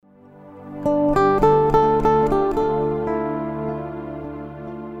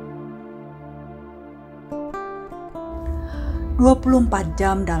24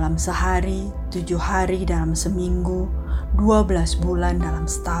 jam dalam sehari, 7 hari dalam seminggu, 12 bulan dalam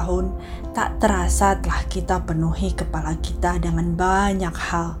setahun, tak terasa telah kita penuhi kepala kita dengan banyak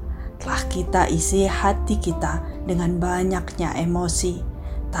hal. Telah kita isi hati kita dengan banyaknya emosi.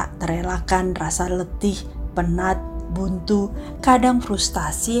 Tak terelakkan rasa letih, penat, buntu, kadang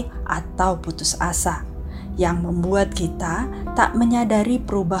frustasi atau putus asa, yang membuat kita tak menyadari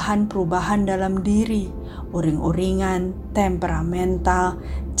perubahan-perubahan dalam diri, uring-uringan, temperamental,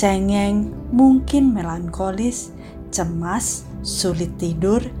 cengeng, mungkin melankolis, cemas, sulit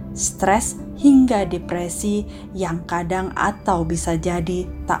tidur, stres, hingga depresi yang kadang atau bisa jadi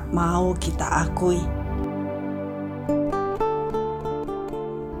tak mau kita akui.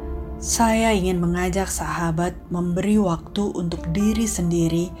 Saya ingin mengajak sahabat memberi waktu untuk diri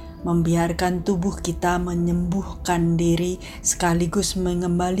sendiri, membiarkan tubuh kita menyembuhkan diri sekaligus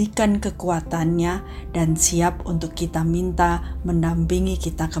mengembalikan kekuatannya dan siap untuk kita minta mendampingi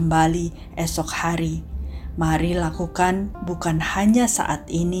kita kembali esok hari. Mari lakukan bukan hanya saat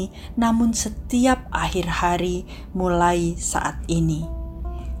ini, namun setiap akhir hari mulai saat ini.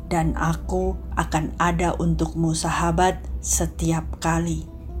 Dan aku akan ada untukmu sahabat setiap kali.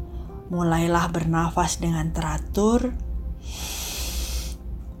 Mulailah bernafas dengan teratur.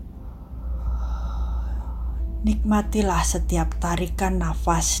 Nikmatilah setiap tarikan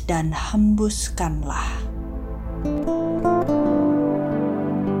nafas dan hembuskanlah.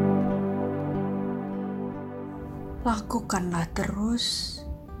 Lakukanlah terus.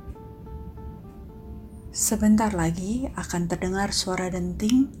 Sebentar lagi akan terdengar suara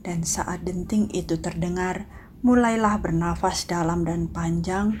denting, dan saat denting itu terdengar, mulailah bernafas dalam dan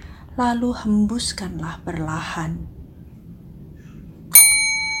panjang, lalu hembuskanlah perlahan.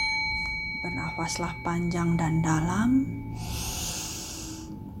 Bernafaslah panjang dan dalam,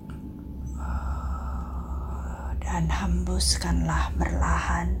 dan hembuskanlah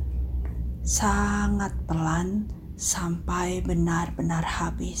perlahan, sangat pelan sampai benar-benar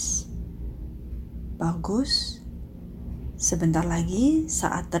habis. Bagus. Sebentar lagi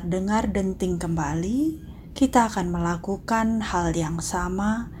saat terdengar denting kembali, kita akan melakukan hal yang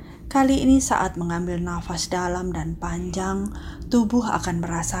sama. Kali ini saat mengambil nafas dalam dan panjang, tubuh akan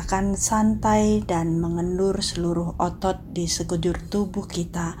merasakan santai dan mengendur seluruh otot di sekujur tubuh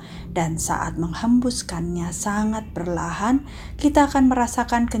kita. Dan saat menghembuskannya sangat perlahan, kita akan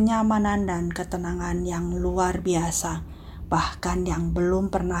merasakan kenyamanan dan ketenangan yang luar biasa, bahkan yang belum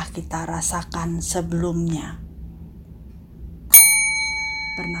pernah kita rasakan sebelumnya.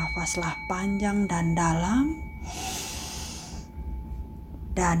 Bernafaslah panjang dan dalam,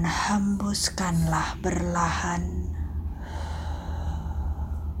 dan hembuskanlah perlahan.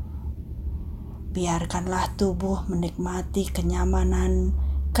 Biarkanlah tubuh menikmati kenyamanan,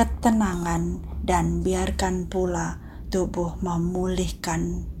 ketenangan, dan biarkan pula tubuh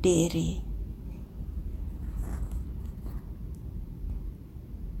memulihkan diri.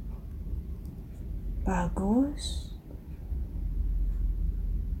 Bagus.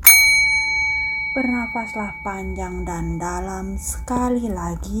 Bernafaslah panjang dan dalam sekali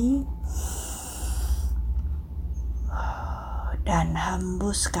lagi, dan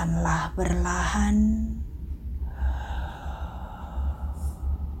hembuskanlah perlahan.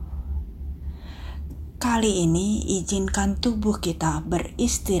 Kali ini izinkan tubuh kita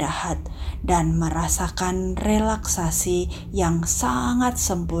beristirahat dan merasakan relaksasi yang sangat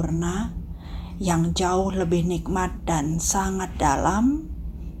sempurna, yang jauh lebih nikmat dan sangat dalam.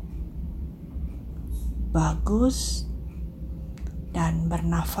 Bagus. Dan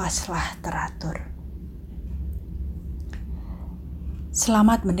bernafaslah teratur.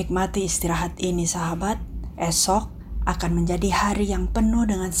 Selamat menikmati istirahat ini sahabat. Esok akan menjadi hari yang penuh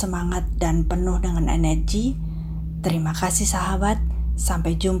dengan semangat dan penuh dengan energi. Terima kasih sahabat.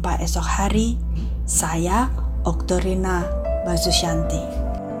 Sampai jumpa esok hari. Saya Oktorina Basusyanti.